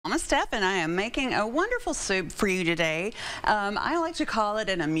Mama Steph, and I am making a wonderful soup for you today. I like to call it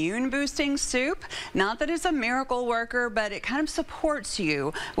an immune boosting soup. Not that it's a miracle worker, but it kind of supports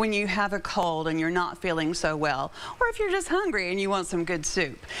you when you have a cold and you're not feeling so well, or if you're just hungry and you want some good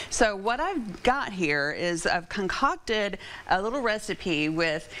soup. So what I've got here is I've concocted a little recipe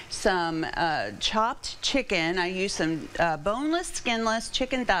with some chopped chicken. I use some boneless, skinless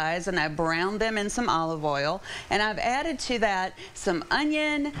chicken thighs, and I browned them in some olive oil, and I've added to that some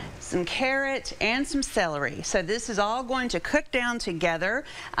onion, some carrot, and some celery. So this is all going to cook down together.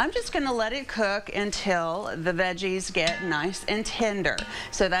 I'm just going to let it cook until the veggies get nice and tender.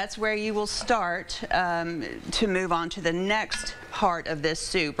 So that's where you will start to move on to the next part of this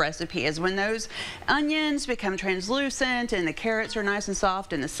soup recipe, is when those onions become translucent and the carrots are nice and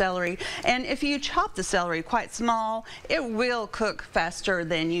soft and the celery. And if you chop the celery quite small, it will cook faster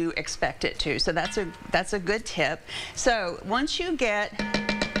than you expect it to. So that's a good tip. So once you get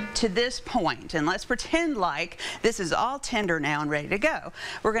to this point, and let's pretend like this is all tender now and ready to go,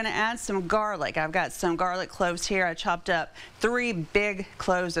 we're going to add some garlic. I've got some garlic cloves here. I chopped up 3 big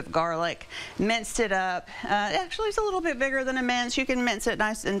cloves of garlic, minced it up. Actually, it's a little bit bigger than a mince. You can mince it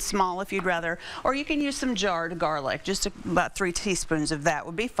nice and small if you'd rather, or you can use some jarred garlic. Just about 3 teaspoons of that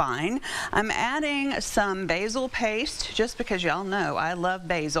would be fine. I'm adding some basil paste, just because y'all know I love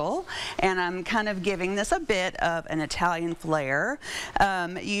basil, and I'm kind of giving this a bit of an Italian flair.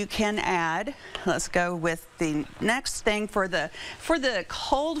 You can add, let's go with the next thing for the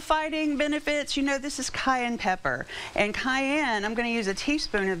cold fighting benefits. You know, this is cayenne pepper, and cayenne, I'm going to use a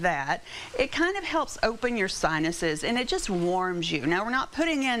teaspoon of that. It kind of helps open your sinuses, and it just warms you. Now, we're not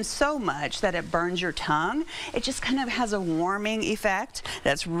putting in so much that it burns your tongue. It just kind of has a warming effect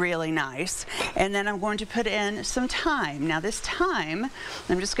that's really nice. And then I'm going to put in some thyme. Now, this thyme,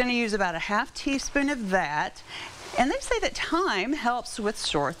 I'm just going to use about a ½ teaspoon of that. And they say that thyme helps with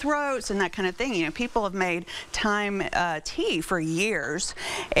sore throats and that kind of thing. You know, people have made thyme tea for years,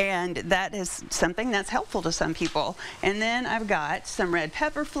 and that is something that's helpful to some people. And then I've got some red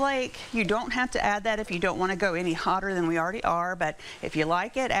pepper flake. You don't have to add that if you don't want to go any hotter than we already are, but if you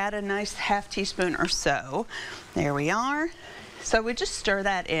like it, add a nice ½ teaspoon or so. There we are. So we just stir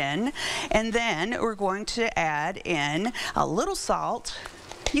that in, and then we're going to add in a little salt.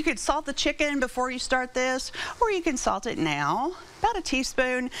 You could salt the chicken before you start this, or you can salt it now, about a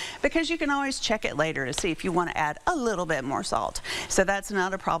teaspoon, because you can always check it later to see if you want to add a little bit more salt. So that's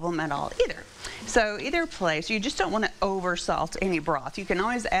not a problem at all either. So either place, you just don't want to over salt any broth. You can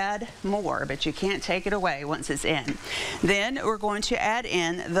always add more, but you can't take it away once it's in. Then we're going to add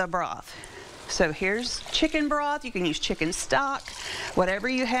in the broth. So here's chicken broth. You can use chicken stock, whatever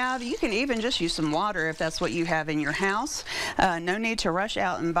you have. You can even just use some water if that's what you have in your house. No need to rush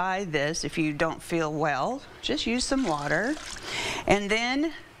out and buy this if you don't feel well. Just use some water. And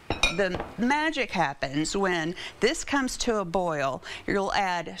then the magic happens when this comes to a boil. You'll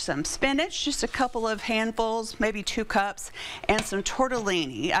add some spinach, just a couple of handfuls, maybe 2 cups, and some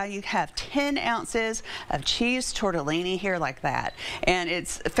tortellini. You have 10 ounces of cheese tortellini here like that. And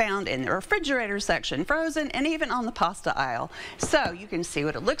it's found in the refrigerator section, frozen, and even on the pasta aisle. So you can see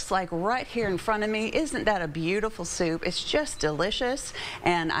what it looks like right here in front of me. Isn't that a beautiful soup? It's just delicious,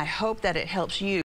 and I hope that it helps you